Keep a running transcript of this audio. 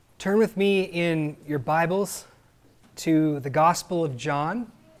Turn with me in your Bibles to the Gospel of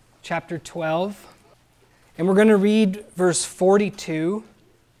John, chapter 12. And we're going to read verse 42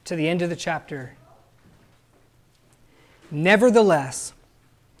 to the end of the chapter. Nevertheless,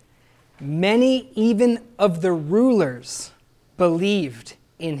 many even of the rulers believed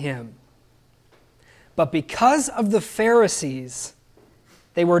in him. But because of the Pharisees,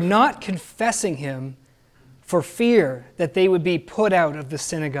 they were not confessing him for fear that they would be put out of the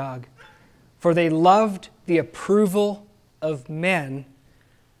synagogue. For they loved the approval of men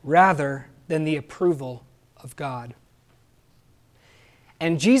rather than the approval of God.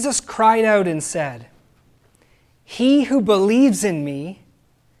 And Jesus cried out and said, "He who believes in me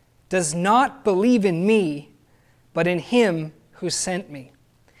does not believe in me, but in him who sent me.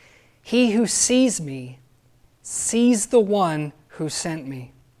 He who sees me sees the one who sent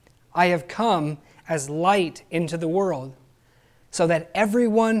me. I have come as light into the world, so that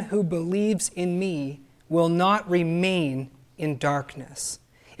everyone who believes in me will not remain in darkness.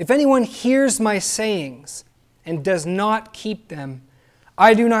 If anyone hears my sayings and does not keep them,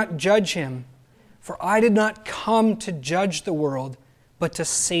 I do not judge him, for I did not come to judge the world, but to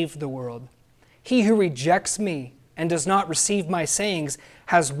save the world. He who rejects me and does not receive my sayings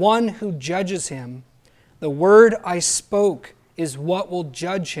has one who judges him. The word I spoke is what will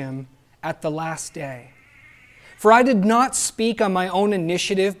judge him at the last day. For I did not speak on my own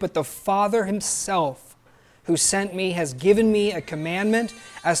initiative, but the Father himself who sent me has given me a commandment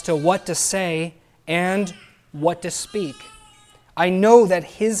as to what to say and what to speak. I know that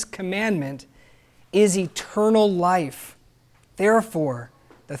his commandment is eternal life. Therefore,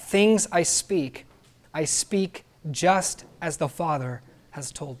 the things I speak just as the Father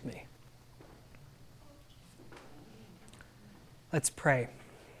has told me." Let's pray.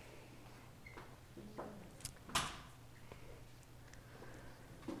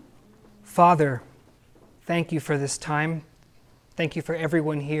 Father, thank you for this time. Thank you for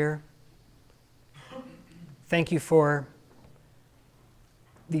everyone here. Thank you for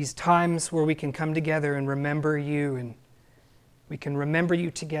these times where we can come together and remember you, and we can remember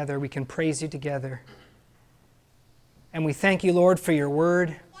you together. We can praise you together. And we thank you, Lord, for your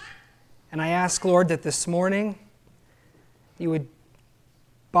word. And I ask, Lord, that this morning you would,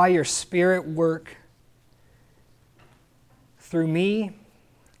 by your Spirit, work through me,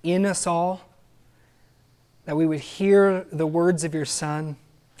 in us all, that we would hear the words of your Son,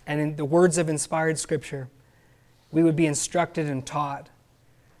 and in the words of inspired Scripture, we would be instructed and taught.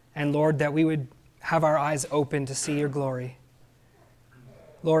 And Lord, that we would have our eyes open to see your glory.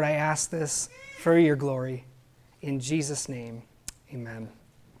 Lord, I ask this for your glory. In Jesus' name, amen.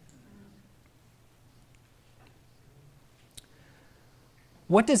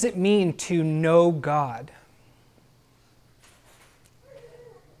 What does it mean to know God?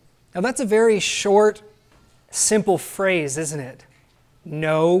 Now that's a very short, simple phrase, isn't it?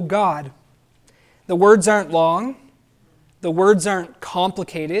 Know God. The words aren't long. The words aren't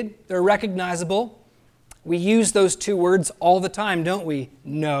complicated. They're recognizable. We use those two words all the time, don't we?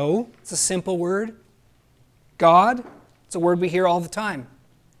 Know, it's a simple word. God, it's a word we hear all the time.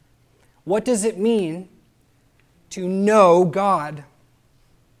 What does it mean to know God?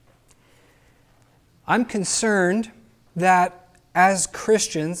 I'm concerned that as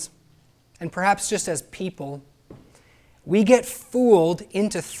Christians, and perhaps just as people, we get fooled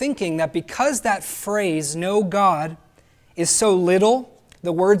into thinking that because that phrase, know God, is so little,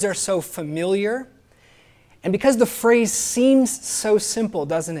 the words are so familiar, and because the phrase seems so simple,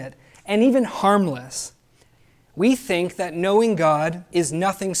 doesn't it? And even harmless, we think that knowing God is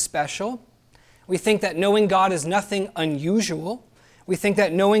nothing special. We think that knowing God is nothing unusual. We think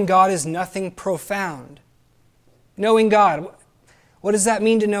that knowing God is nothing profound. Knowing God, what does that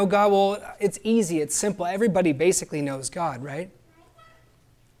mean to know God? Well, it's easy, it's simple. Everybody basically knows God, right?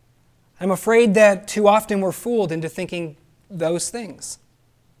 I'm afraid that too often we're fooled into thinking those things.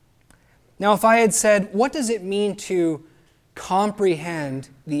 Now, if I had said, what does it mean to comprehend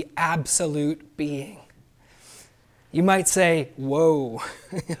the absolute being? You might say, whoa,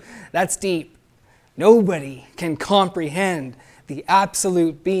 that's deep. Nobody can comprehend the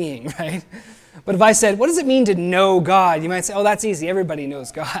absolute being, right? But if I said, what does it mean to know God? You might say, oh, that's easy. Everybody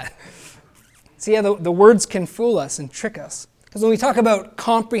knows God. See how the words can fool us and trick us. Because when we talk about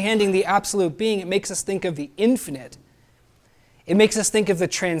comprehending the absolute being, it makes us think of the infinite. It makes us think of the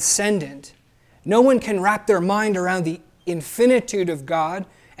transcendent. No one can wrap their mind around the infinitude of God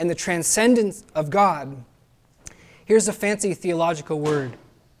and the transcendence of God. Here's a fancy theological word.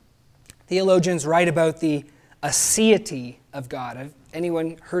 Theologians write about the aseity of God. Have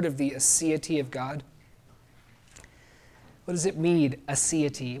anyone heard of the aseity of God? What does it mean,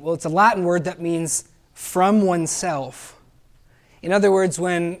 aseity? Well, it's a Latin word that means from oneself. In other words,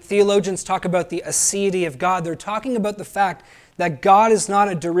 when theologians talk about the aseity of God, they're talking about the fact that God is not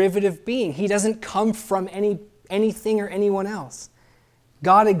a derivative being. He doesn't come from anything or anyone else.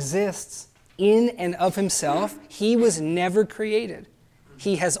 God exists in and of himself. He was never created.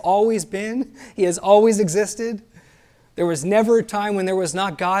 He has always been. He has always existed. There was never a time when there was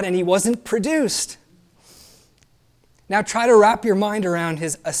not God, and he wasn't produced. Now try to wrap your mind around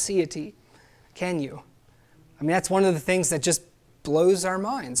his aseity. Can you? I mean, that's one of the things that just blows our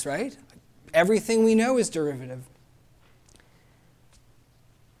minds, right? Everything we know is derivative.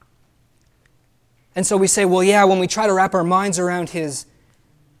 And so we say, well, yeah, when we try to wrap our minds around his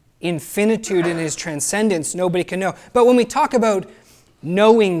infinitude and his transcendence, nobody can know. But when we talk about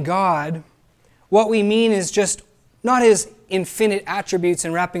knowing God, what we mean is just not his infinite attributes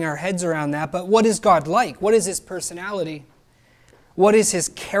and wrapping our heads around that, but what is God like? What is his personality? What is his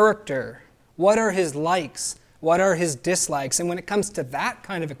character? What are his likes? What are his dislikes? And when it comes to that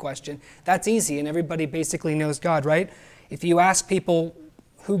kind of a question, that's easy, and everybody basically knows God, right? If you ask people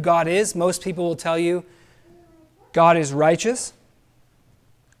who God is, most people will tell you God is righteous,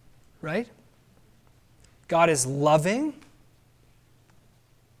 right? God is loving.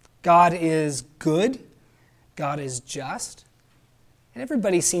 God is good. God is just. And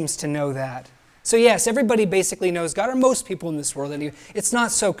everybody seems to know that. So yes, everybody basically knows God, or most people in this world anyway. It's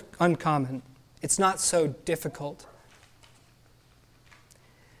not so uncommon. It's not so difficult.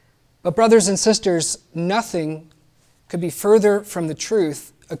 But brothers and sisters, nothing could be further from the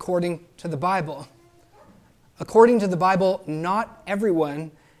truth according to the Bible. According to the Bible, not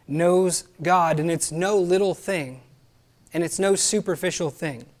everyone knows God, and it's no little thing, and it's no superficial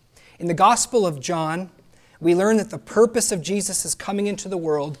thing. In the Gospel of John, we learn that the purpose of Jesus' coming into the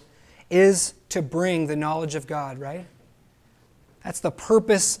world is to bring the knowledge of God, right? That's the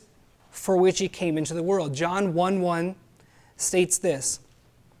purpose for which he came into the world. John 1:1 states this: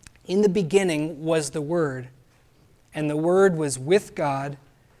 "In the beginning was the Word, and the Word was with God,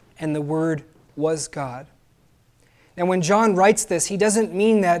 and the Word was God." Now, when John writes this, he doesn't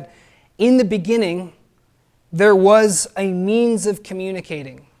mean that in the beginning there was a means of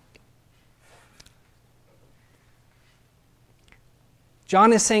communicating.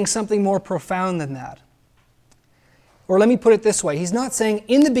 John is saying something more profound than that. Or let me put it this way. He's not saying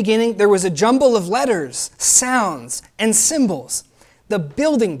in the beginning there was a jumble of letters, sounds, and symbols, the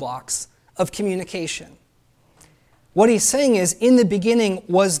building blocks of communication. What he's saying is in the beginning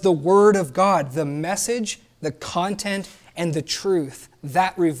was the Word of God, the message, the content, and the truth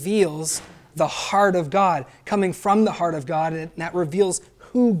that reveals the heart of God, coming from the heart of God, and that reveals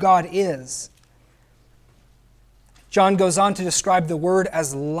who God is. John goes on to describe the Word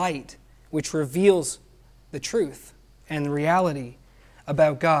as light, which reveals the truth and the reality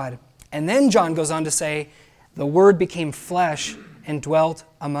about God. And then John goes on to say, the Word became flesh and dwelt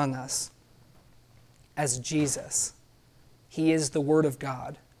among us as Jesus. He is the Word of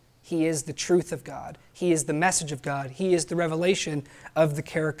God. He is the truth of God. He is the message of God. He is the revelation of the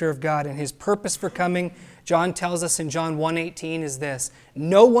character of God. And his purpose for coming, John tells us in John 1:18, is this: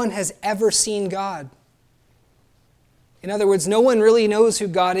 no one has ever seen God. In other words, no one really knows who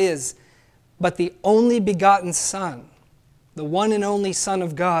God is, but the only begotten Son, the one and only Son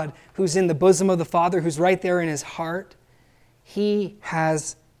of God, who's in the bosom of the Father, who's right there in his heart, he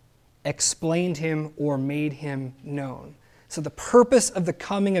has explained him or made him known. So the purpose of the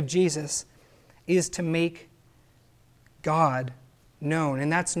coming of Jesus is to make God known,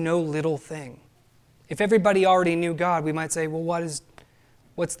 and that's no little thing. If everybody already knew God, we might say, well,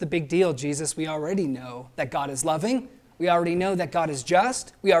 what's the big deal, Jesus? We already know that God is loving. We already know that God is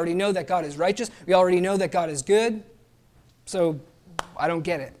just. We already know that God is righteous. We already know that God is good. So I don't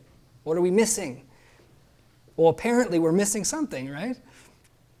get it. What are we missing? Well, apparently we're missing something, right?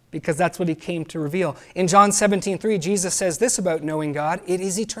 Because that's what he came to reveal. In John 17:3, Jesus says this about knowing God: it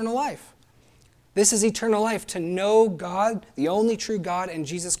is eternal life. This is eternal life, to know God, the only true God, and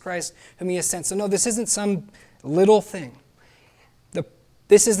Jesus Christ, whom he has sent. So no, this isn't some little thing.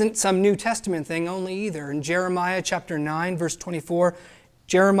 This isn't some New Testament thing only either. In Jeremiah chapter 9, verse 24,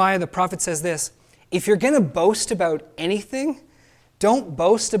 Jeremiah the prophet says this: if you're going to boast about anything, don't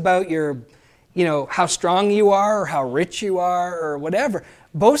boast about how strong you are or how rich you are or whatever.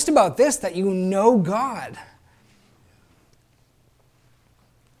 Boast about this, that you know God.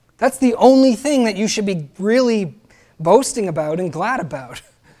 That's the only thing that you should be really boasting about and glad about.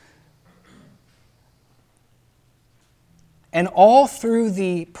 And all through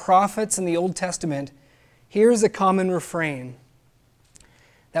the prophets in the Old Testament, here's a common refrain: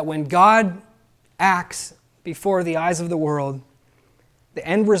 that when God acts, before the eyes of the world, the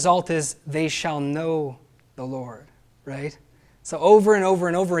end result is they shall know the Lord, right? So over and over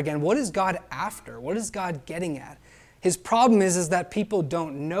and over again, what is God after? What is God getting at? His problem is that people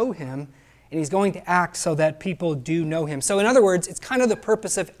don't know him, and he's going to act so that people do know him. So in other words, it's kind of the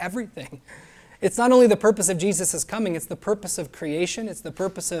purpose of everything. It's not only the purpose of Jesus' coming, it's the purpose of creation, it's the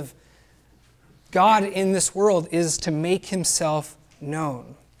purpose of God in this world is to make himself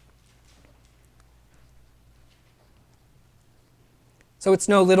known. So it's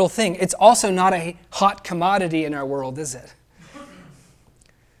no little thing. It's also not a hot commodity in our world, is it?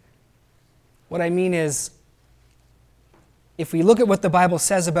 What I mean is, if we look at what the Bible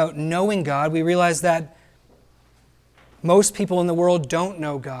says about knowing God, we realize that most people in the world don't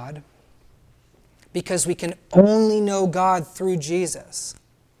know God because we can only know God through Jesus.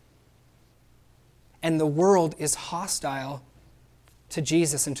 And the world is hostile to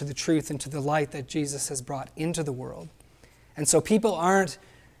Jesus and to the truth and to the light that Jesus has brought into the world. And so people aren't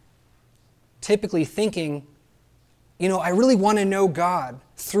typically thinking, I really want to know God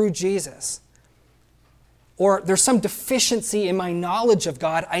through Jesus. Or there's some deficiency in my knowledge of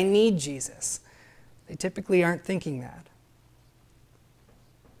God, I need Jesus. They typically aren't thinking that.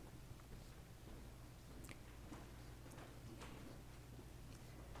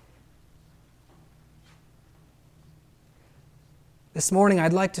 This morning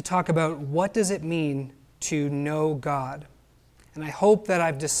I'd like to talk about what does it mean to know God. And I hope that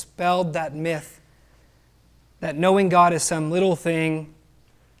I've dispelled that myth that knowing God is some little thing,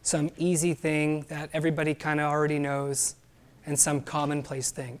 some easy thing that everybody kind of already knows, and some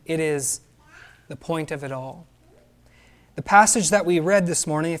commonplace thing. It is the point of it all. The passage that we read this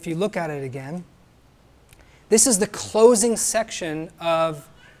morning, if you look at it again, this is the closing section of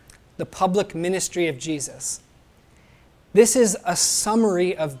the public ministry of Jesus. This is a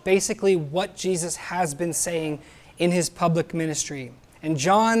summary of basically what Jesus has been saying in his public ministry. And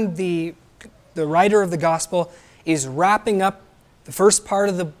John, the writer of the gospel, is wrapping up the first part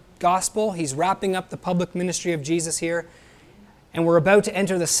of the gospel. He's wrapping up the public ministry of Jesus here. And we're about to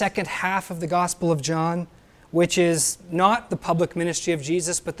enter the second half of the Gospel of John, which is not the public ministry of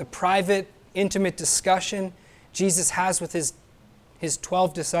Jesus, but the private, intimate discussion Jesus has with his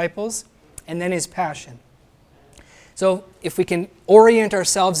 12 disciples, and then his passion. So if we can orient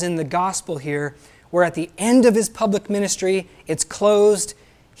ourselves in the gospel here, we're at the end of his public ministry, it's closed,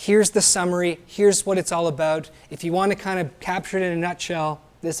 here's the summary, here's what it's all about. If you want to kind of capture it in a nutshell,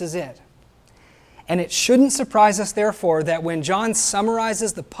 this is it. And it shouldn't surprise us, therefore, that when John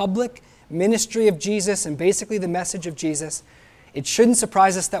summarizes the public ministry of Jesus and basically the message of Jesus, it shouldn't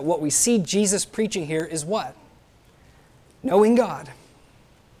surprise us that what we see Jesus preaching here is what? Knowing God.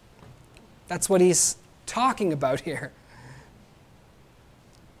 That's what he's talking about here.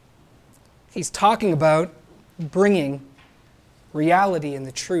 He's talking about bringing reality and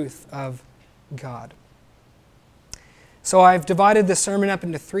the truth of God. So I've divided the sermon up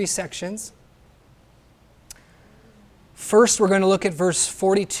into 3 sections. First, we're going to look at verse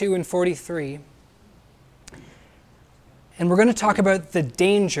 42 and 43. And we're going to talk about the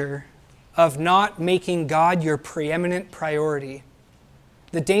danger of not making God your preeminent priority.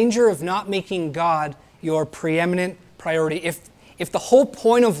 The danger of not making God your preeminent priority. If the whole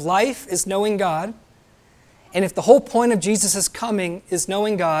point of life is knowing God, and if the whole point of Jesus' coming is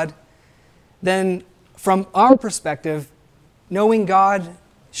knowing God, then from our perspective, knowing God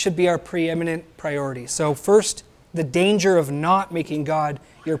should be our preeminent priority. So first, the danger of not making God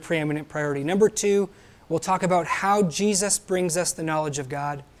your preeminent priority. Number 2, we'll talk about how Jesus brings us the knowledge of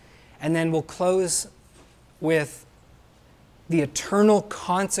God. And then we'll close with the eternal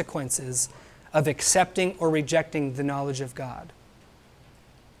consequences of accepting or rejecting the knowledge of God.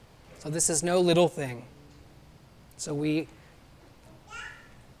 So this is no little thing. So we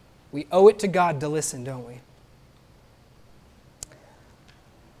owe it to God to listen, don't we?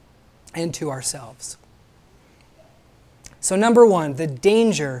 And to ourselves. So number 1, the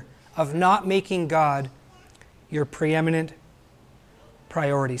danger of not making God your preeminent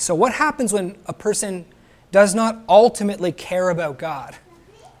priority. So what happens when a person does not ultimately care about God?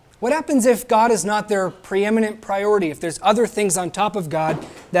 What happens if God is not their preeminent priority, if there's other things on top of God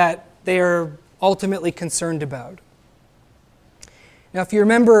that they are ultimately concerned about? Now, if you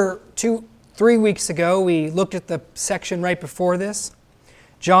remember 3 weeks ago, we looked at the section right before this.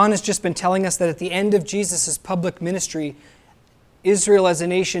 John has just been telling us that at the end of Jesus' public ministry, Israel as a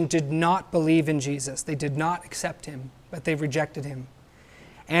nation did not believe in Jesus. They did not accept him, but they rejected him.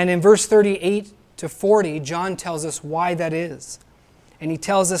 And in verse 38 to 40, John tells us why that is. And he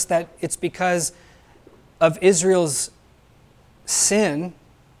tells us that it's because of Israel's sin,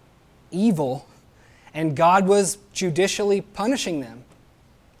 evil, and God was judicially punishing them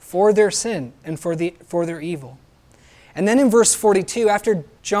for their sin and for their evil. And then in verse 42, after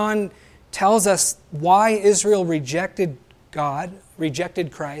John tells us why Israel rejected God,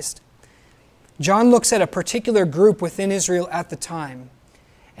 rejected Christ, John looks at a particular group within Israel at the time.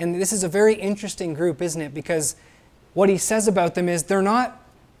 And this is a very interesting group, isn't it? Because what he says about them is they're not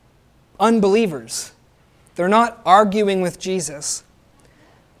unbelievers. They're not arguing with Jesus.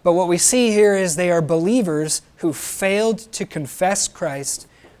 But what we see here is they are believers who failed to confess Christ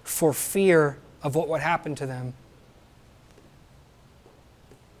for fear of what would happen to them.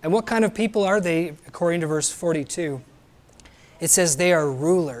 And what kind of people are they, according to verse 42? It says they are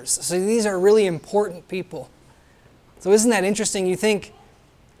rulers. So these are really important people. So isn't that interesting? You think,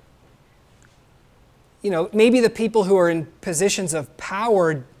 maybe the people who are in positions of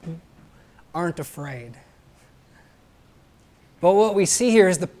power aren't afraid. But what we see here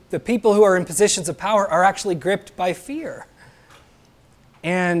is the people who are in positions of power are actually gripped by fear.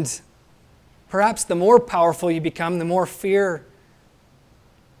 And perhaps the more powerful you become, the more fear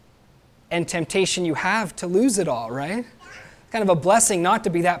and temptation you have to lose it all, right? Kind of a blessing not to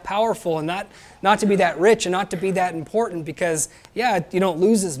be that powerful and not to be that rich and not to be that important because, you don't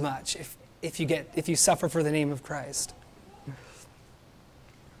lose as much if you suffer for the name of Christ.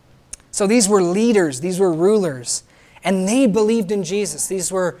 So these were leaders, these were rulers, and they believed in Jesus.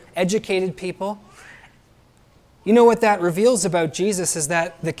 These were educated people. You know what that reveals about Jesus is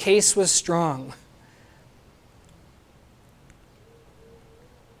that the case was strong.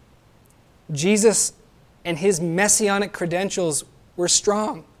 Jesus and his messianic credentials were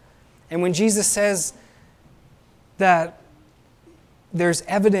strong. And when Jesus says that there's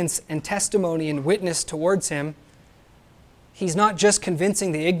evidence and testimony and witness towards him, he's not just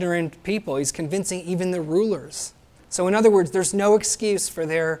convincing the ignorant people, he's convincing even the rulers. So in other words, there's no excuse for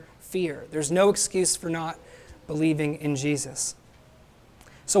their fear. There's no excuse for not believing in Jesus.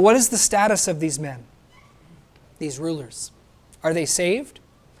 So what is the status of these men, these rulers? Are they saved?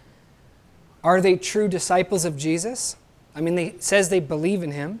 Are they true disciples of Jesus? It says they believe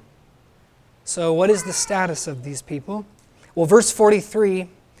in him. So what is the status of these people? Well, in verse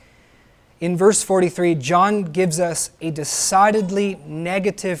 43, John gives us a decidedly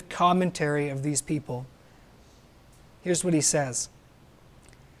negative commentary of these people. Here's what he says.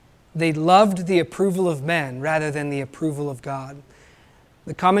 They loved the approval of men rather than the approval of God.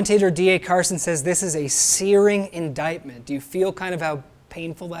 The commentator D.A. Carson says this is a searing indictment. Do you feel kind of how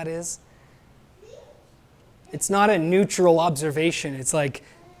painful that is? It's not a neutral observation. It's like,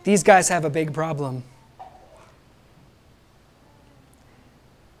 these guys have a big problem.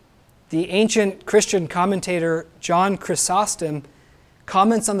 The ancient Christian commentator John Chrysostom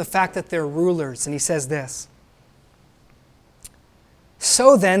comments on the fact that they're rulers, and he says this.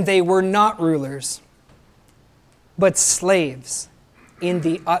 So then they were not rulers, but slaves in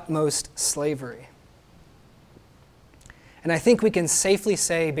the utmost slavery. And I think we can safely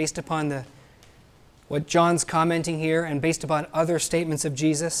say, based upon what John's commenting here and based upon other statements of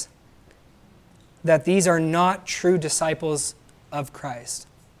Jesus, that these are not true disciples of Christ.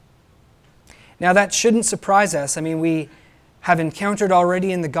 Now that shouldn't surprise us. We have encountered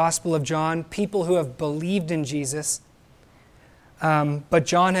already in the Gospel of John people who have believed in Jesus, but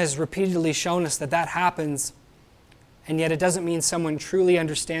John has repeatedly shown us that happens, and yet it doesn't mean someone truly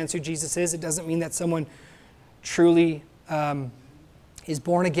understands who Jesus is. It doesn't mean that someone truly is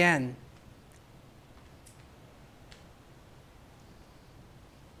born again.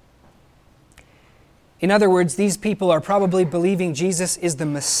 In other words, these people are probably believing Jesus is the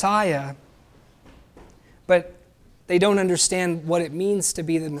Messiah, but they don't understand what it means to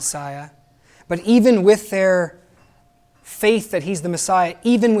be the Messiah. But even with their faith that he's the Messiah,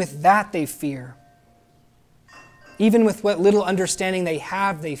 even with that they fear. Even with what little understanding they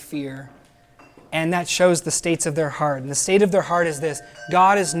have, they fear. And that shows the states of their heart. And the state of their heart is this: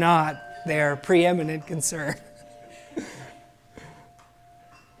 God is not their preeminent concern.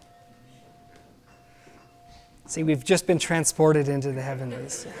 See, we've just been transported into the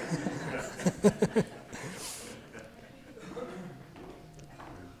heavenlies.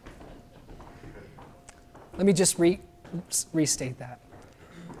 Let me just restate that.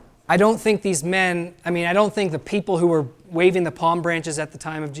 I don't think these men, I don't think the people who were waving the palm branches at the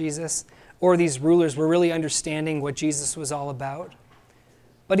time of Jesus or these rulers were really understanding what Jesus was all about.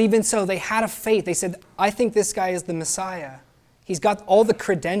 But even so, they had a faith. They said, I think this guy is the Messiah. He's got all the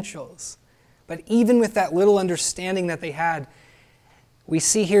credentials. But even with that little understanding that they had, we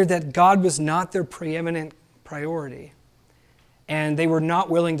see here that God was not their preeminent priority. And they were not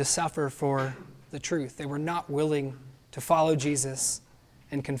willing to suffer for the truth. They were not willing to follow Jesus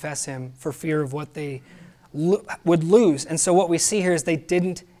and confess him for fear of what they would lose. And so what we see here is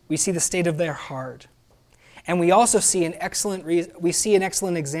we see the state of their heart. And we also see an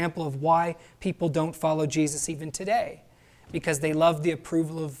excellent example of why people don't follow Jesus even today, because they love the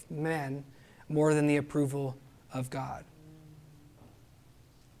approval of men more than the approval of God.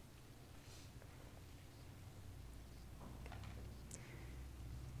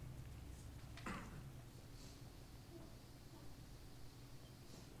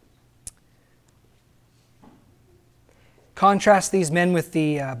 Contrast these men with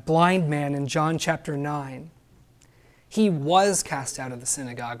the blind man in John chapter 9. He was cast out of the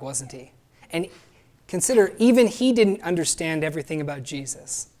synagogue, wasn't he? And consider, even he didn't understand everything about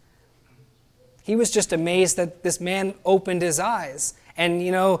Jesus. He was just amazed that this man opened his eyes. And,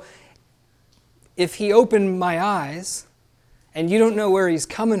 if he opened my eyes and you don't know where he's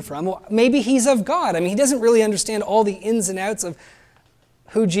coming from, well, maybe he's of God. I mean, he doesn't really understand all the ins and outs of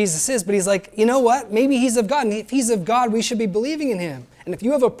who Jesus is, but he's like, you know what? Maybe he's of God. And if he's of God, we should be believing in him. And if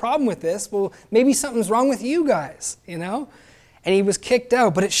you have a problem with this, well, maybe something's wrong with you guys, And he was kicked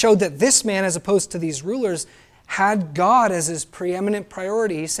out, but it showed that this man, as opposed to these rulers, had God as his preeminent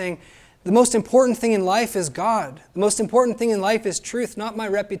priority. He's saying, the most important thing in life is God. The most important thing in life is truth, not my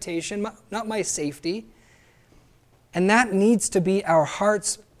reputation, not my safety. And that needs to be our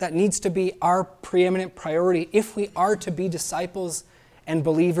hearts, that needs to be our preeminent priority if we are to be disciples and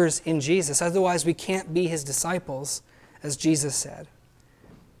believers in Jesus. Otherwise, we can't be his disciples, as Jesus said.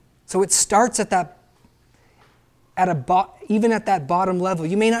 So it starts even at that bottom level.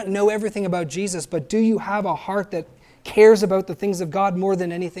 You may not know everything about Jesus, but do you have a heart that cares about the things of God more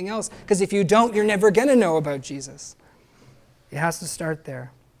than anything else? Because if you don't, you're never going to know about Jesus. It has to start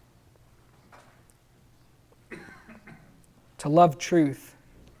there. To love truth,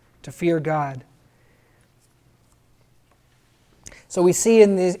 to fear God. So we see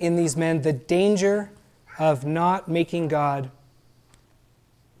in these men the danger of not making God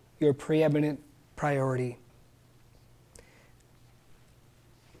your preeminent priority.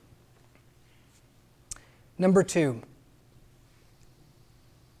 Number 2,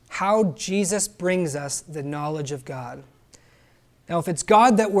 how Jesus brings us the knowledge of God. Now, if it's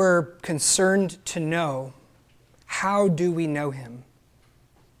God that we're concerned to know, how do we know him?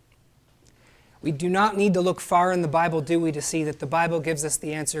 We do not need to look far in the Bible, do we, to see that the Bible gives us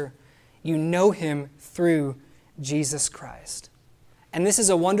the answer. You know him through Jesus Christ. And this is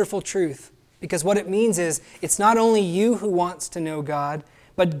a wonderful truth, because what it means is it's not only you who wants to know God,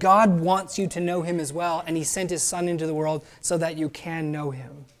 but God wants you to know him as well, and he sent his Son into the world so that you can know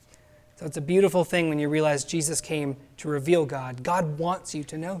him. So it's a beautiful thing when you realize Jesus came to reveal God. God wants you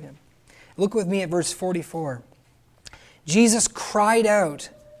to know him. Look with me at verse 44. Jesus cried out,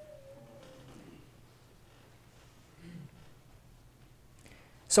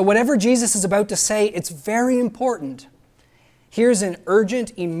 so whatever Jesus is about to say, it's very important. Here's an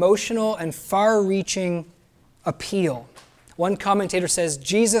urgent, emotional, and far-reaching appeal. One commentator says,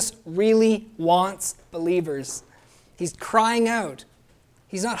 Jesus really wants believers. He's crying out.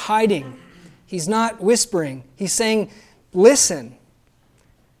 He's not hiding. He's not whispering. He's saying, listen.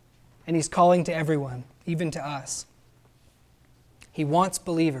 And he's calling to everyone, even to us. He wants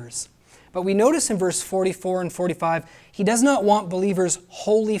believers. But we notice in verse 44 and 45, he does not want believers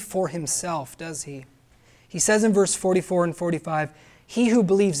wholly for himself, does he? He says in verse 44 and 45, he who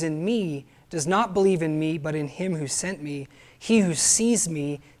believes in me does not believe in me, but in him who sent me. He who sees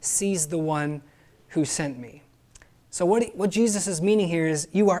me sees the one who sent me. So what Jesus is meaning here is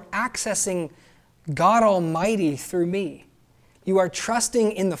you are accessing God Almighty through me. You are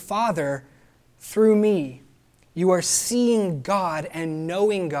trusting in the Father through me. You are seeing God and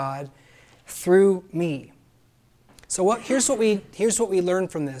knowing God through me. So here's what we learn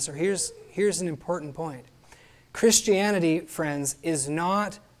from this, or here's an important point. Christianity, friends, is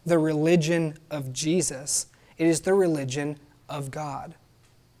not the religion of Jesus. It is the religion of God.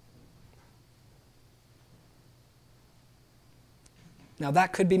 Now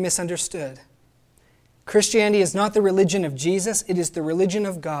that could be misunderstood. Christianity is not the religion of Jesus. It is the religion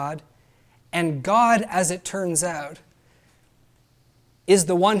of God. And God, as it turns out, is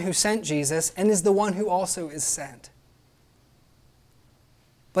the one who sent Jesus and is the one who also is sent.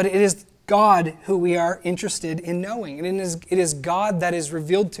 But it is God who we are interested in knowing. And it is God that is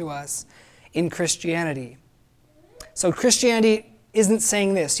revealed to us in Christianity. So Christianity isn't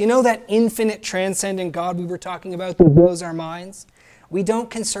saying this. You know that infinite, transcendent God we were talking about that blows our minds? We don't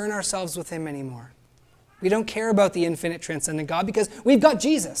concern ourselves with him anymore. We don't care about the infinite, transcendent God because we've got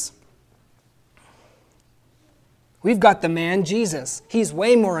Jesus. We've got the man, Jesus. He's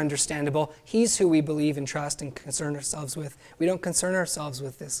way more understandable. He's who we believe and trust and concern ourselves with. We don't concern ourselves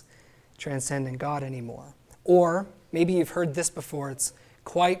with this transcendent God anymore. Or, maybe you've heard this before, it's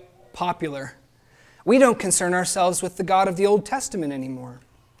quite popular. We don't concern ourselves with the God of the Old Testament anymore,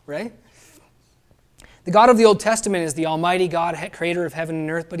 right? The God of the Old Testament is the Almighty God, creator of heaven and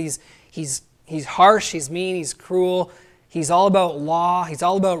earth, but he's harsh, he's mean, he's cruel. He's all about law, he's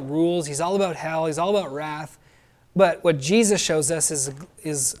all about rules, he's all about hell, he's all about wrath. But what Jesus shows us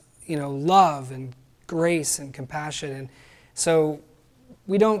is love and grace and compassion. And so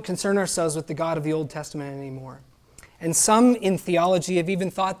we don't concern ourselves with the God of the Old Testament anymore. And some in theology have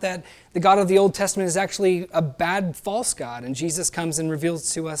even thought that the God of the Old Testament is actually a bad, false God, and Jesus comes and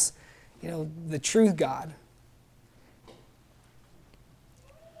reveals to us, the true God.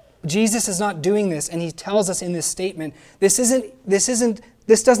 Jesus is not doing this, and he tells us in this statement, this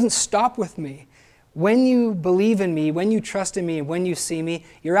doesn't stop with me. When you believe in me, when you trust in me, and when you see me,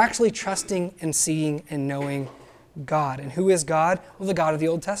 you're actually trusting and seeing and knowing God. And who is God? Well, the God of the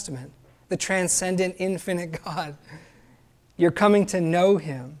Old Testament, the transcendent, infinite God. You're coming to know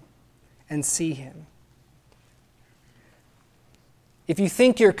him and see him. If you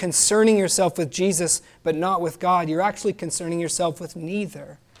think you're concerning yourself with Jesus but not with God, you're actually concerning yourself with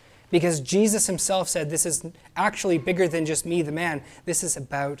neither. Because Jesus himself said, this is actually bigger than just me, the man. This is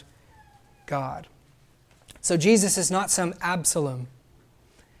about God. So Jesus is not some Absalom.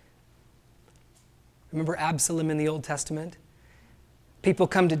 Remember Absalom in the Old Testament? People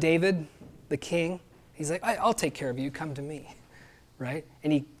come to David, the king. He's like, I'll take care of you. Come to me. Right?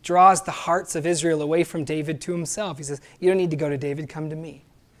 And he draws the hearts of Israel away from David to himself. He says, you don't need to go to David. Come to me.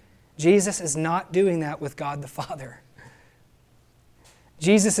 Jesus is not doing that with God the Father.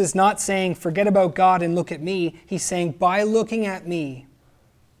 Jesus is not saying, forget about God and look at me. He's saying, by looking at me,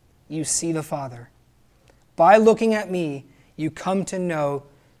 you see the Father. By looking at me, you come to know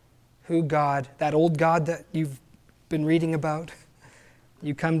who God, that old God that you've been reading about,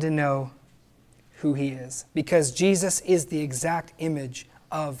 you come to know who he is. Because Jesus is the exact image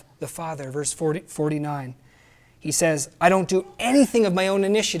of the Father. Verse 49. He says, I don't do anything of my own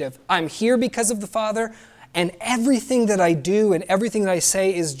initiative. I'm here because of the Father, and everything that I do and everything that I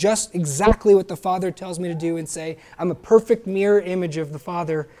say is just exactly what the Father tells me to do and say. I'm a perfect mirror image of the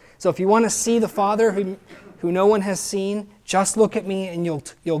Father. So if you want to see the Father who no one has seen, just look at me and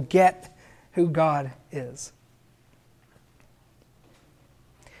you'll get who God is.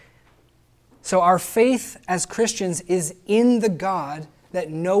 So our faith as Christians is in the God that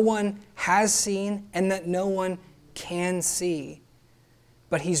no one has seen and that no one can see.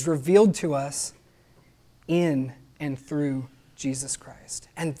 But he's revealed to us in and through Jesus Christ.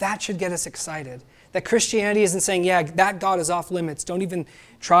 And that should get us excited. That Christianity isn't saying, yeah, that God is off limits. Don't even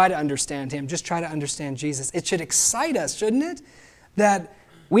try to understand him. Just try to understand Jesus. It should excite us, shouldn't it? That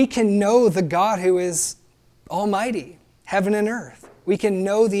we can know the God who is almighty, heaven and earth. We can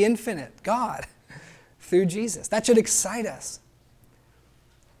know the infinite God through Jesus. That should excite us.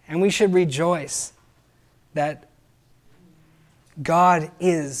 And we should rejoice that God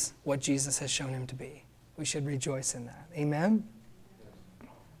is what Jesus has shown him to be. We should rejoice in that. Amen? It'd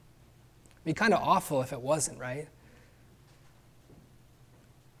be kind of awful if it wasn't, right?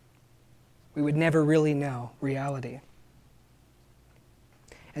 We would never really know reality.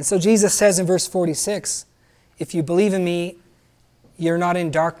 And so Jesus says in verse 46, if you believe in me, you're not in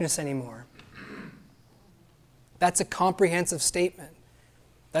darkness anymore. That's a comprehensive statement.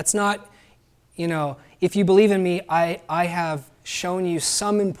 That's not, if you believe in me, I have shown you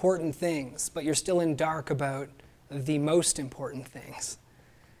some important things, but you're still in dark about the most important things.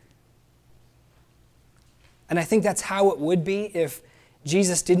 And I think that's how it would be if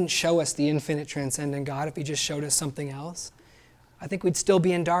Jesus didn't show us the infinite transcendent God, if he just showed us something else. I think we'd still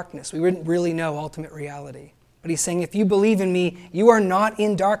be in darkness. We wouldn't really know ultimate reality. But he's saying, if you believe in me, you are not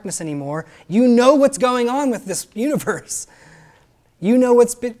in darkness anymore. You know what's going on with this universe. You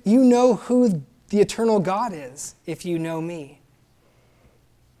know who the eternal God is if you know me.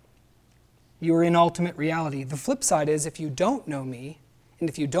 You are in ultimate reality. The flip side is, if you don't know me, and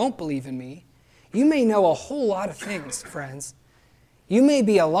if you don't believe in me, you may know a whole lot of things, friends. You may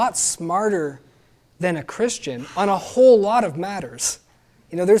be a lot smarter than a Christian on a whole lot of matters.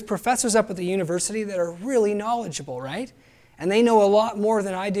 There's professors up at the university that are really knowledgeable, right? And they know a lot more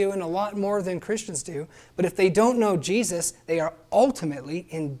than I do and a lot more than Christians do. But if they don't know Jesus, they are ultimately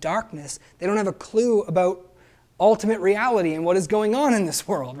in darkness. They don't have a clue about ultimate reality and what is going on in this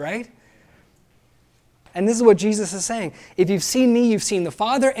world, right? And this is what Jesus is saying. If you've seen me, you've seen the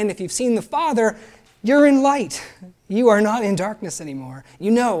Father. And if you've seen the Father, you're in light. You are not in darkness anymore.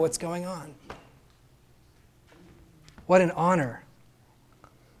 You know what's going on. What an honor.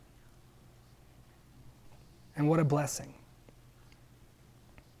 And what a blessing.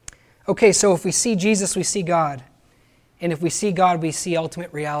 Okay, so if we see Jesus, we see God. And if we see God, we see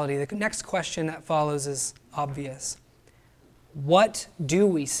ultimate reality. The next question that follows is obvious. What do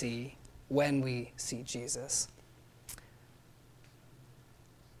we see when we see Jesus?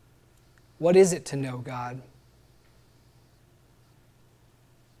 What is it to know God?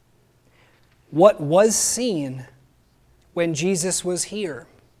 What was seen when Jesus was here?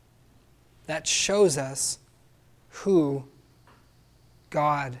 That shows us who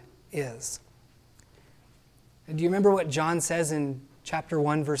God is. And do you remember what John says in chapter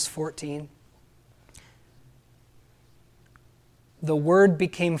 1, verse 14? The Word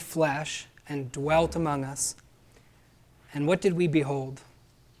became flesh and dwelt among us. And what did we behold?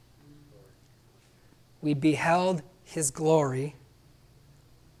 We beheld his glory.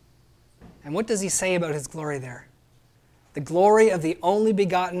 And what does he say about his glory there? The glory of the only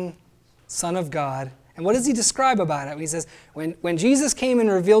begotten Son of God. And what does he describe about it? He says, when Jesus came and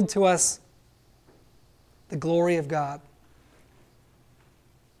revealed to us the glory of God,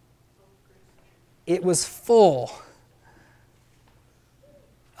 it was full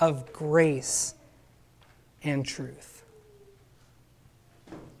of grace and truth.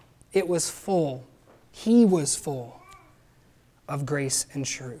 It was full. He was full of grace and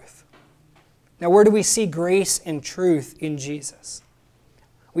truth. Now, where do we see grace and truth in Jesus?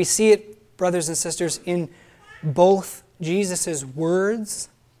 We see it, brothers and sisters, in both Jesus' words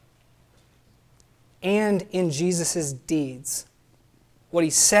and in Jesus' deeds. What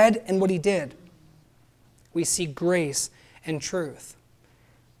he said and what he did. We see grace and truth.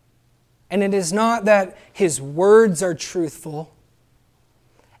 And it is not that his words are truthful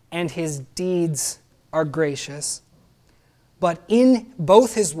and his deeds are gracious, but in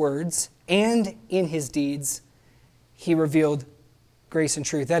both his words and in his deeds, he revealed grace and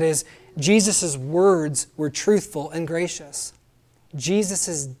truth. That is, Jesus' words were truthful and gracious.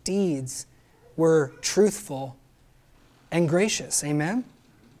 Jesus' deeds were truthful and gracious. Amen?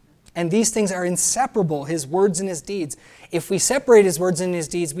 And these things are inseparable, his words and his deeds. If we separate his words and his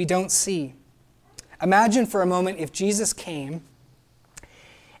deeds, we don't see. Imagine for a moment if Jesus came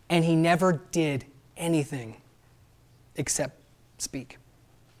and he never did anything except speak.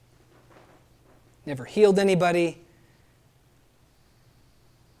 Never healed anybody.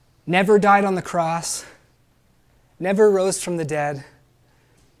 Never died on the cross. Never rose from the dead.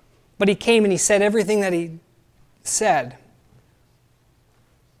 But he came and he said everything that he said.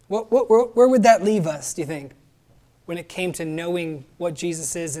 Where would that leave us, do you think, when it came to knowing what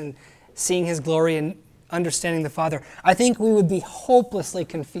Jesus is and seeing his glory and understanding the Father? I think we would be hopelessly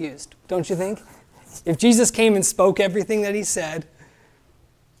confused, don't you think? If Jesus came and spoke everything that he said,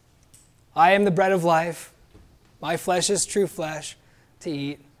 I am the bread of life, my flesh is true flesh to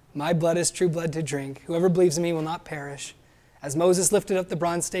eat, my blood is true blood to drink, whoever believes in me will not perish. As Moses lifted up the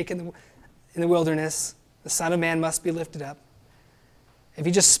bronze stake in the wilderness, the Son of Man must be lifted up. If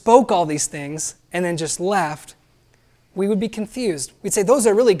he just spoke all these things and then just left, we would be confused. We'd say, those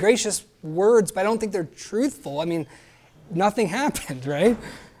are really gracious words, but I don't think they're truthful. I mean, nothing happened, right?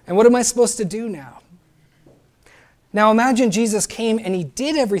 And what am I supposed to do now? Now imagine Jesus came and he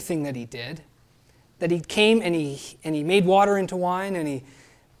did everything that he did. That he came and he made water into wine and he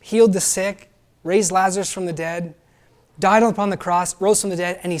healed the sick, raised Lazarus from the dead, died upon the cross, rose from the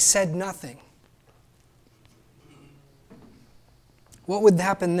dead, and he said nothing. What would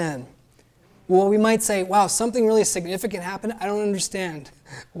happen then? Well, we might say, wow, something really significant happened. I don't understand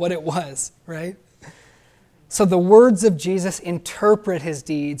what it was, right? So the words of Jesus interpret his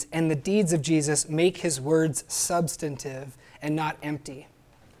deeds, and the deeds of Jesus make his words substantive and not empty.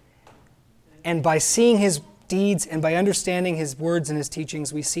 And by seeing his deeds and by understanding his words and his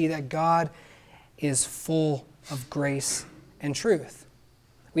teachings, we see that God is full of grace and truth.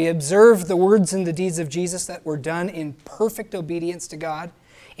 We observe the words and the deeds of Jesus that were done in perfect obedience to God,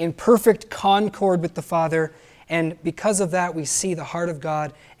 in perfect concord with the Father, and because of that we see the heart of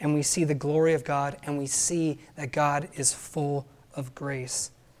God and we see the glory of God and we see that God is full of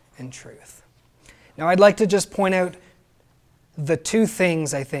grace and truth. Now I'd like to just point out the two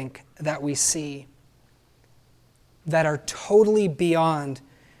things, I think, that we see that are totally beyond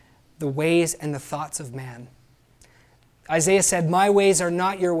the ways and the thoughts of man. Isaiah said, my ways are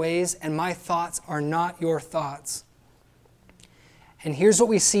not your ways, and my thoughts are not your thoughts. And here's what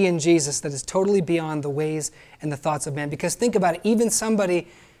we see in Jesus that is totally beyond the ways and the thoughts of man. Because think about it, even somebody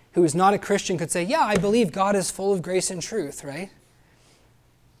who is not a Christian could say, yeah, I believe God is full of grace and truth, right?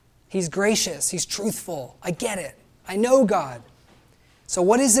 He's gracious, he's truthful, I get it, I know God. So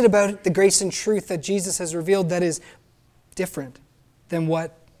what is it about the grace and truth that Jesus has revealed that is different than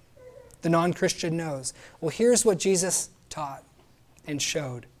what the non-Christian knows? Well, here's what Jesus taught and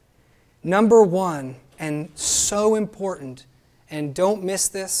showed. Number one, and so important, and don't miss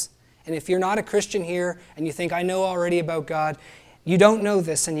this, and if you're not a Christian here and you think, I know already about God, you don't know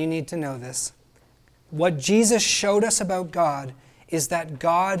this and you need to know this. What Jesus showed us about God is that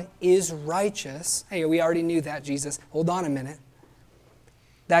God is righteous. Hey, we already knew that, Jesus. Hold on a minute.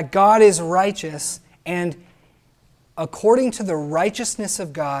 That God is righteous, and according to the righteousness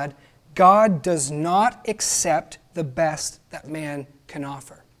of God, God does not accept the best that man can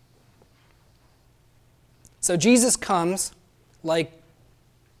offer. So Jesus comes like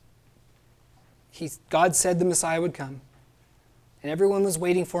God said the Messiah would come. And everyone was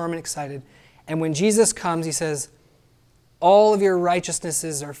waiting for him and excited. And when Jesus comes, he says, all of your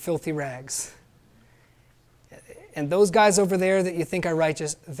righteousnesses are filthy rags. And those guys over there that you think are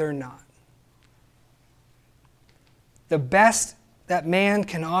righteous, they're not. The best that man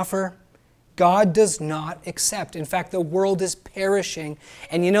can offer, God does not accept. In fact, the world is perishing.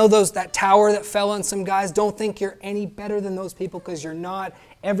 And you know that tower that fell on some guys? Don't think you're any better than those people, because you're not.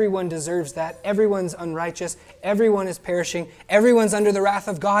 Everyone deserves that. Everyone's unrighteous. Everyone is perishing. Everyone's under the wrath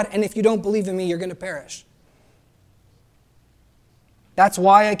of God. And if you don't believe in me, you're going to perish. That's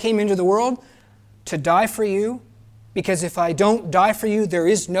why I came into the world, to die for you. Because if I don't die for you, there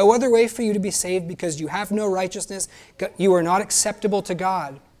is no other way for you to be saved, because you have no righteousness. You are not acceptable to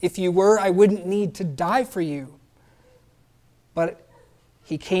God. If you were, I wouldn't need to die for you. But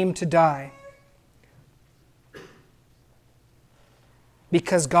he came to die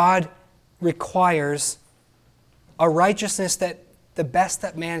because God requires a righteousness that the best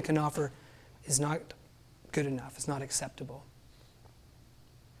that man can offer is not good enough, it's not acceptable.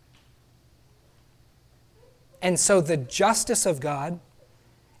 And so the justice of God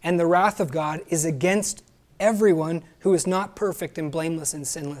and the wrath of God is against everyone who is not perfect and blameless and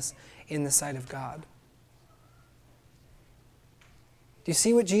sinless in the sight of God. Do you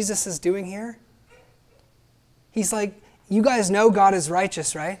see what Jesus is doing here? He's like, you guys know God is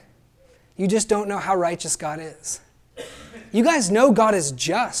righteous, right? You just don't know how righteous God is. You guys know God is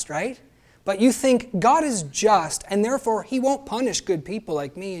just, right? But you think God is just, and therefore he won't punish good people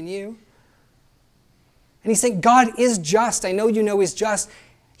like me and you. And he's saying, God is just. I know you know he's just.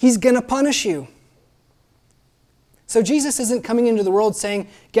 He's going to punish you. So Jesus isn't coming into the world saying,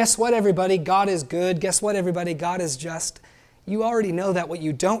 guess what, everybody? God is good. Guess what, everybody? God is just. You already know that. What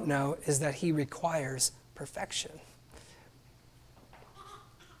you don't know is that he requires perfection.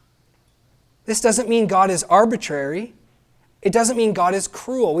 This doesn't mean God is arbitrary. It doesn't mean God is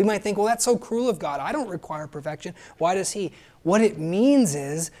cruel. We might think, well, that's so cruel of God. I don't require perfection. Why does he? What it means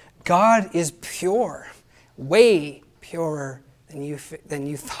is God is pure, way purer than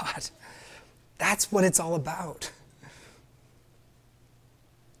you thought. That's what it's all about.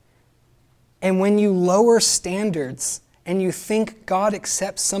 And when you lower standards and you think God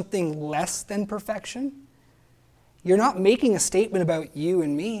accepts something less than perfection, you're not making a statement about you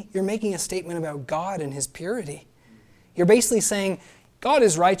and me. You're making a statement about God and his purity. You're basically saying, God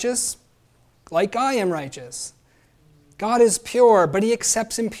is righteous like I am righteous. God is pure, but he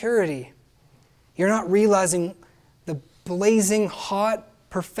accepts impurity. You're not realizing the blazing hot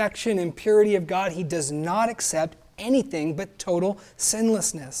perfection and purity of God. He does not accept anything but total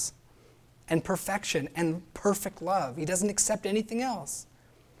sinlessness and perfection and perfect love. He doesn't accept anything else.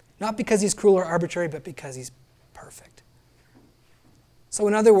 Not because he's cruel or arbitrary, but because he's perfect. So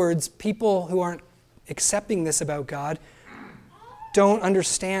in other words, people who aren't accepting this about God don't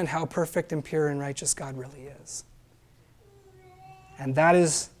understand how perfect and pure and righteous God really is. And that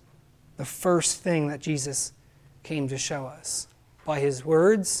is the first thing that Jesus came to show us by his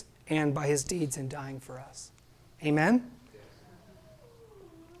words and by his deeds in dying for us. Amen?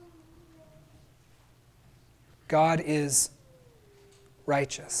 God is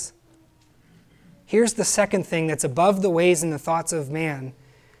righteous. Here's the second thing that's above the ways and the thoughts of man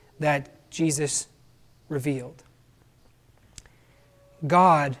that Jesus revealed.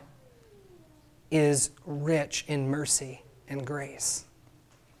 God is rich in mercy and grace.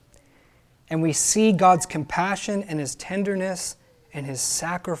 And we see God's compassion and his tenderness and his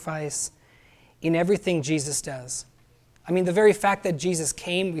sacrifice in everything Jesus does. I mean, the very fact that Jesus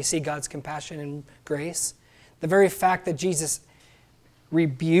came, we see God's compassion and grace. The very fact that Jesus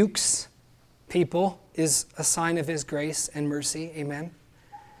rebukes people is a sign of his grace and mercy. Amen.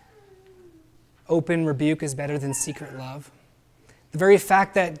 Open rebuke is better than secret love. The very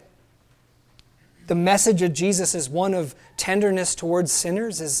fact that the message of Jesus is one of tenderness towards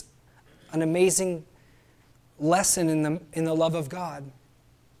sinners is an amazing lesson in the love of God.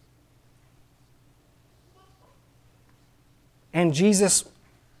 And Jesus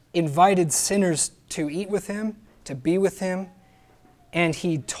invited sinners to eat with him, to be with him, and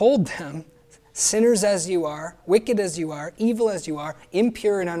he told them, sinners as you are, wicked as you are, evil as you are,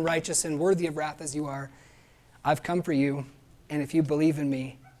 impure and unrighteous and worthy of wrath as you are, I've come for you, and if you believe in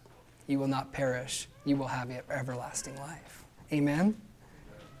me, you will not perish. You will have everlasting life. Amen?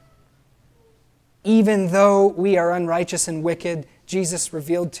 Even though we are unrighteous and wicked, Jesus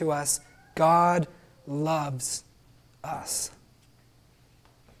revealed to us, God loves us.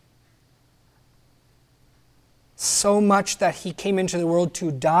 So much that he came into the world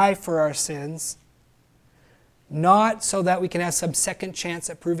to die for our sins, not so that we can have some second chance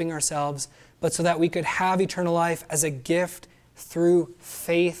at proving ourselves, but so that we could have eternal life as a gift through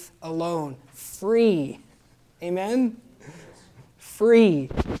faith alone. Free. Amen?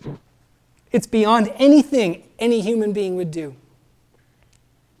 Free. It's beyond anything any human being would do.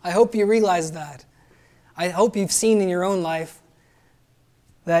 I hope you realize that. I hope you've seen in your own life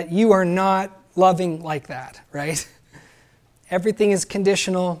that you are not loving like that, right? Everything is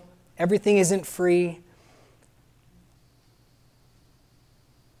conditional. Everything isn't free.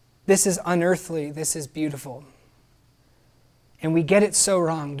 This is unearthly. This is beautiful. And we get it so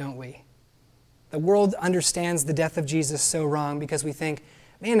wrong, don't we? The world understands the death of Jesus so wrong because we think,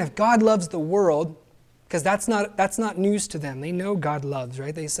 man, if God loves the world, because that's not news to them. They know God loves,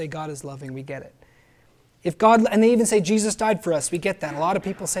 right? They say God is loving. We get it. If God, and they even say Jesus died for us. We get that. A lot of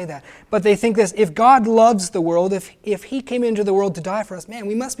people say that. But they think this, if God loves the world, if he came into the world to die for us, man,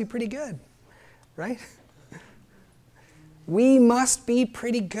 we must be pretty good, right? We must be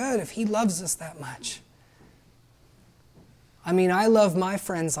pretty good if he loves us that much. I mean, I love my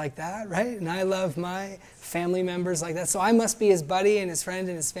friends like that, right? And I love my family members like that. So I must be his buddy and his friend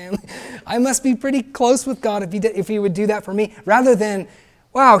and his family. I must be pretty close with God if he would do that for me, rather than,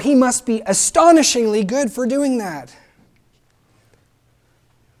 wow, he must be astonishingly good for doing that.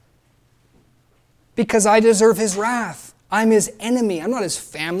 Because I deserve his wrath. I'm his enemy. I'm not his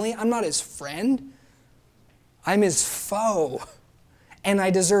family. I'm not his friend. I'm his foe. And I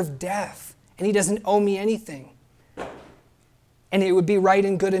deserve death. And he doesn't owe me anything. And it would be right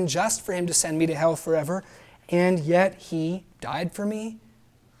and good and just for him to send me to hell forever. And yet he died for me.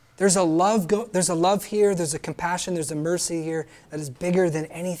 There's a love here, there's a compassion, there's a mercy here that is bigger than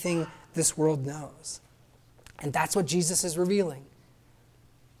anything this world knows. And that's what Jesus is revealing.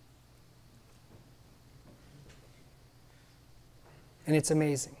 And it's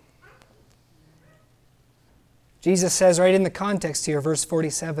amazing. Jesus says right in the context here, verse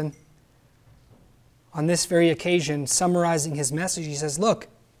 47, on this very occasion, summarizing his message, he says, look,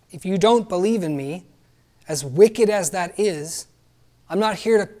 if you don't believe in me, as wicked as that is, I'm not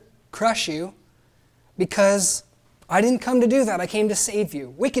here to crush you because I didn't come to do that. I came to save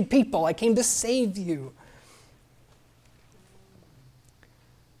you. Wicked people, I came to save you.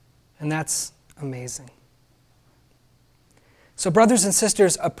 And that's amazing. So brothers and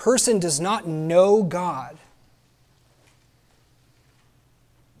sisters, a person does not know God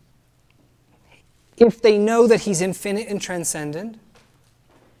if they know that he's infinite and transcendent.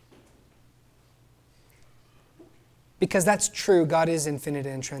 Because that's true, God is infinite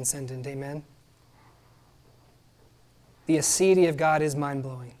and transcendent, amen? The aseity of God is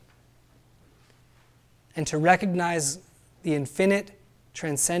mind-blowing. And to recognize the infinite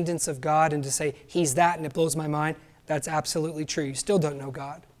transcendence of God and to say, he's that and it blows my mind, that's absolutely true. You still don't know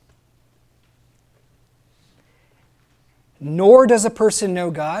God. Nor does a person know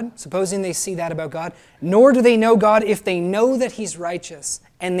God, supposing they see that about God, nor do they know God if they know that he's righteous,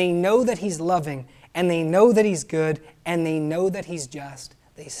 and they know that he's loving, and they know that he's good, and they know that he's just.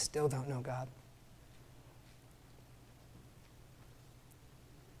 They still don't know God.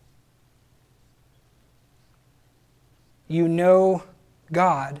 You know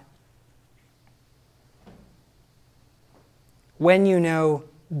God when you know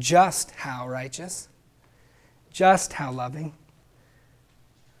just how righteous, just how loving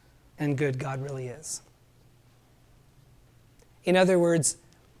and good God really is. In other words,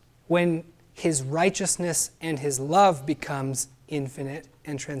 when his righteousness and his love becomes infinite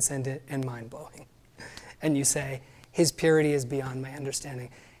and transcendent and mind-blowing. And you say, his purity is beyond my understanding.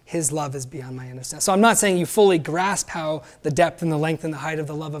 His love is beyond my understanding. So I'm not saying you fully grasp how the depth and the length and the height of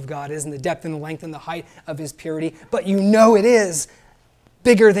the love of God is and the depth and the length and the height of his purity, but you know it is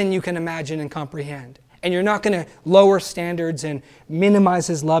bigger than you can imagine and comprehend. And you're not going to lower standards and minimize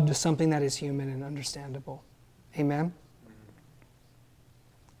his love to something that is human and understandable. Amen?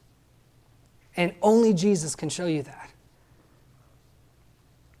 And only Jesus can show you that.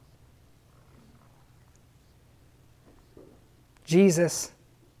 Jesus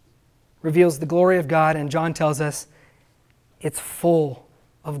reveals the glory of God, and John tells us It's full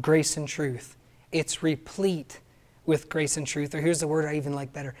of grace and truth. It's replete with grace and truth. Or here's the word I even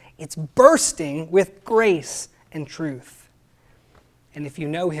like better. It's bursting with grace and truth. And if you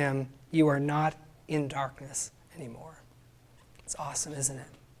know him, you are not in darkness anymore. It's awesome, isn't it?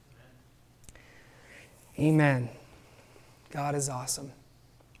 Amen. God is awesome.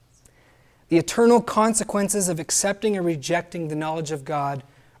 The eternal consequences of accepting or rejecting the knowledge of God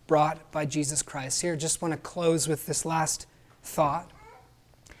brought by Jesus Christ. Here, just want to close with this last thought.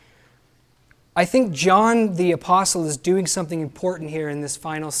 I think John the Apostle is doing something important here in this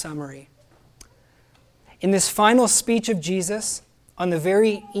final summary. In this final speech of Jesus, on the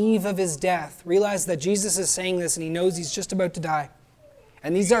very eve of his death, realize that Jesus is saying this and he knows he's just about to die.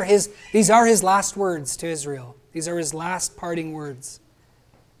 And these are his last words to Israel. These are his last parting words.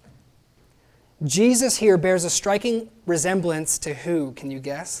 Jesus here bears a striking resemblance to who? Can you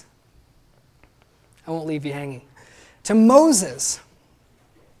guess? I won't leave you hanging. To Moses.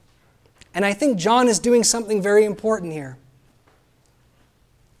 And I think John is doing something very important here.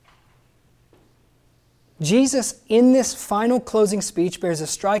 Jesus, in this final closing speech, bears a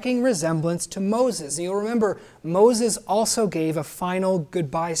striking resemblance to Moses. And you'll remember, Moses also gave a final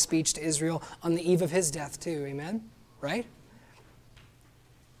goodbye speech to Israel on the eve of his death too. Amen? Right?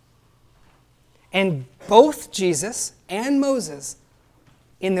 And both Jesus and Moses,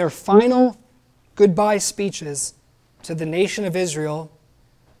 in their final goodbye speeches to the nation of Israel,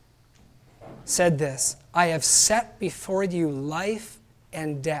 said this, I have set before you life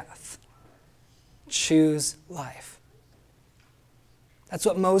and death. Choose life. That's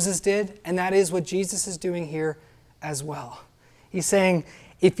what Moses did, and that is what Jesus is doing here as well. He's saying,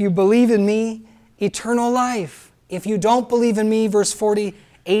 if you believe in me, eternal life. If you don't believe in me, verse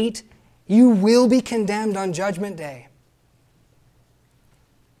 48, you will be condemned on Judgment Day.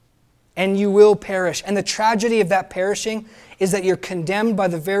 And you will perish. And the tragedy of that perishing is that you're condemned by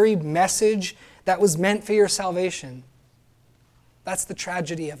the very message that was meant for your salvation. That's the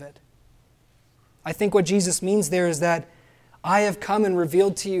tragedy of it. I think what Jesus means there is that I have come and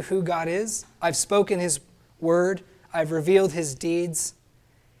revealed to you who God is. I've spoken his word. I've revealed his deeds.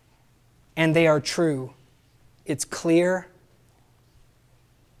 And they are true. It's clear.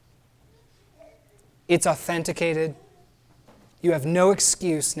 It's authenticated. You have no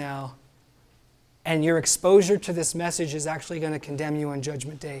excuse now. And your exposure to this message is actually going to condemn you on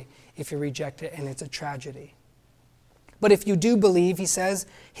Judgment Day if you reject it, and it's a tragedy. But if you do believe, he says,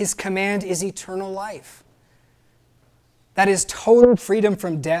 his command is eternal life. That is total freedom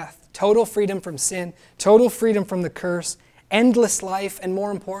from death, total freedom from sin, total freedom from the curse, endless life, and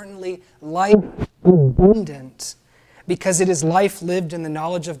more importantly, life abundant. Because it is life lived in the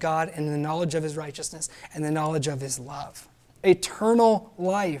knowledge of God and in the knowledge of his righteousness and the knowledge of his love. Eternal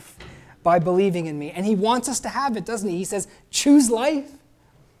life by believing in me. And he wants us to have it, doesn't he? He says, choose life.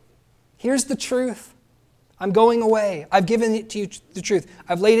 Here's the truth. I'm going away. I've given it to you, the truth.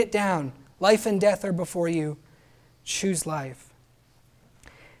 I've laid it down. Life and death are before you. Choose life.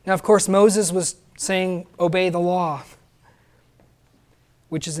 Now, of course, Moses was saying, obey the law,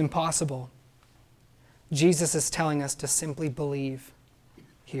 which is impossible. Jesus is telling us to simply believe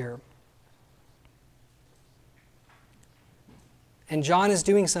here. And John is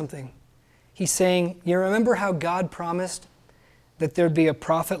doing something. He's saying, you remember how God promised that there'd be a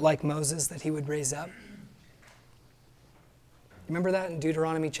prophet like Moses that he would raise up? Remember that in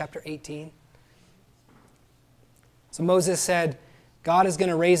Deuteronomy chapter 18? So Moses said, God is going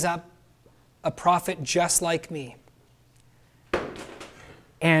to raise up a prophet just like me.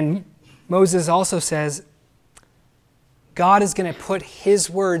 And Moses also says, God is going to put his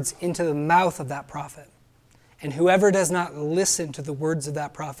words into the mouth of that prophet. And whoever does not listen to the words of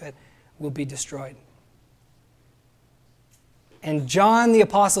that prophet will be destroyed. And John the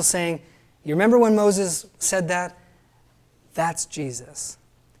Apostle saying, you remember when Moses said that? That's Jesus.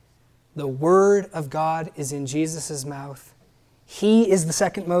 The word of God is in Jesus' mouth. He is the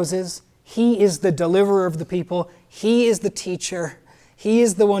second Moses. He is the deliverer of the people. He is the teacher. He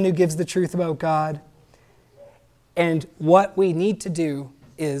is the one who gives the truth about God. And what we need to do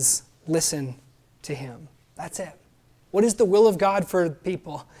is listen to him. That's it. What is the will of God for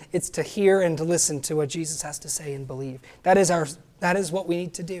people? It's to hear and to listen to what Jesus has to say and believe. That is what we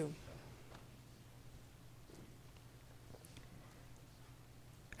need to do.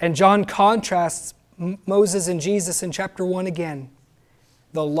 And John contrasts Moses and Jesus in chapter 1 again.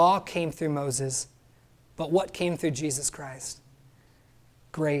 The law came through Moses, but what came through Jesus Christ?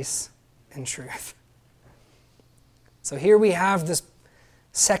 Grace and truth. So here we have this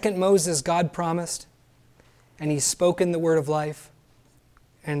second Moses God promised, and he's spoken the word of life,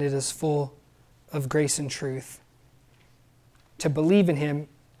 and it is full of grace and truth. to believe in him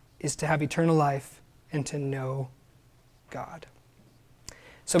is to have eternal life and to know God.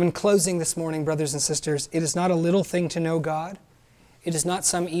 So in closing this morning, brothers and sisters, it is not a little thing to know God. It is not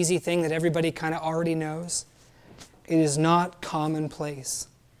some easy thing that everybody kind of already knows. It is not commonplace.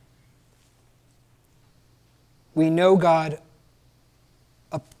 We know God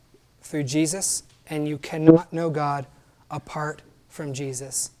through Jesus, and you cannot know God apart from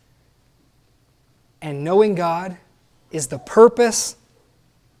Jesus. And knowing God is the purpose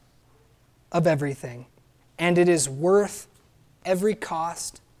of everything. And it is worth every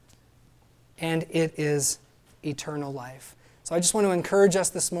cost, and it is eternal life. So I just want to encourage us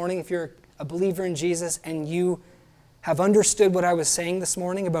this morning, if you're a believer in Jesus and you have understood what I was saying this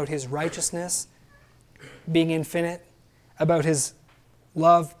morning about his righteousness being infinite, about his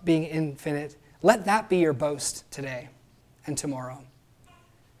love being infinite, let that be your boast today and tomorrow.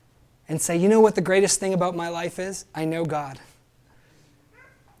 And say, you know what the greatest thing about my life is? I know God.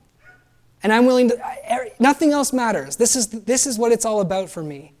 And I'm willing to, nothing else matters. This is what it's all about for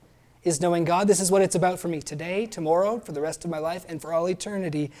me, is knowing God. This is what it's about for me today, tomorrow, for the rest of my life, and for all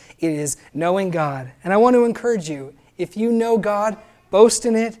eternity. It is knowing God. And I want to encourage you, if you know God, boast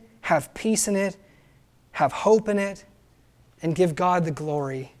in it, have peace in it, have hope in it, and give God the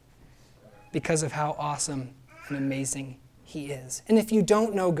glory because of how awesome and amazing he is. And if you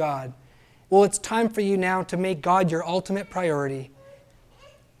don't know God, well, it's time for you now to make God your ultimate priority.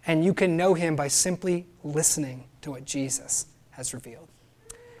 And you can know him by simply listening to what Jesus has revealed.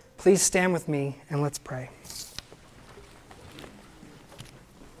 Please stand with me and let's pray.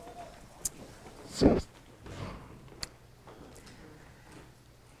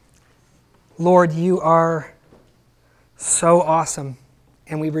 Lord, you are so awesome,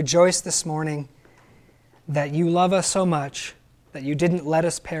 and we rejoice this morning that you love us so much that you didn't let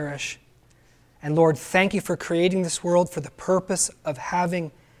us perish. And Lord, thank you for creating this world for the purpose of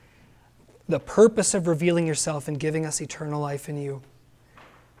revealing yourself and giving us eternal life in you.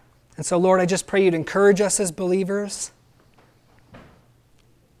 And so, Lord, I just pray you'd encourage us as believers.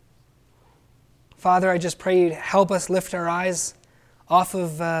 Father, I just pray you'd help us lift our eyes off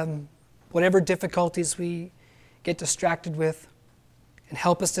of whatever difficulties we get distracted with, and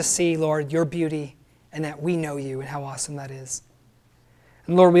help us to see, Lord, your beauty and that we know you and how awesome that is.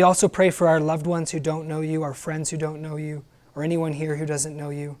 And Lord, we also pray for our loved ones who don't know you, our friends who don't know you, or anyone here who doesn't know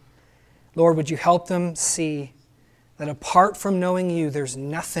you. Lord, would you help them see that apart from knowing you, there's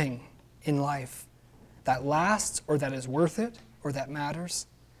nothing in life that lasts or that is worth it or that matters.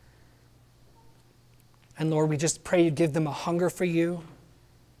 And Lord, we just pray you'd give them a hunger for you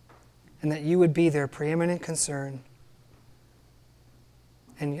and that you would be their preeminent concern.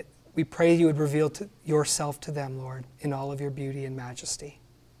 And we pray you would reveal yourself to them, Lord, in all of your beauty and majesty.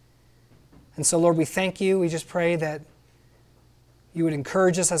 And so, Lord, we thank you. We just pray that you would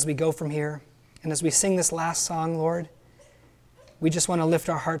encourage us as we go from here. And as we sing this last song, Lord, we just want to lift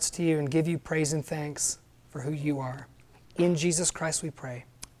our hearts to you and give you praise and thanks for who you are. In Jesus Christ we pray.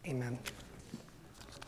 Amen.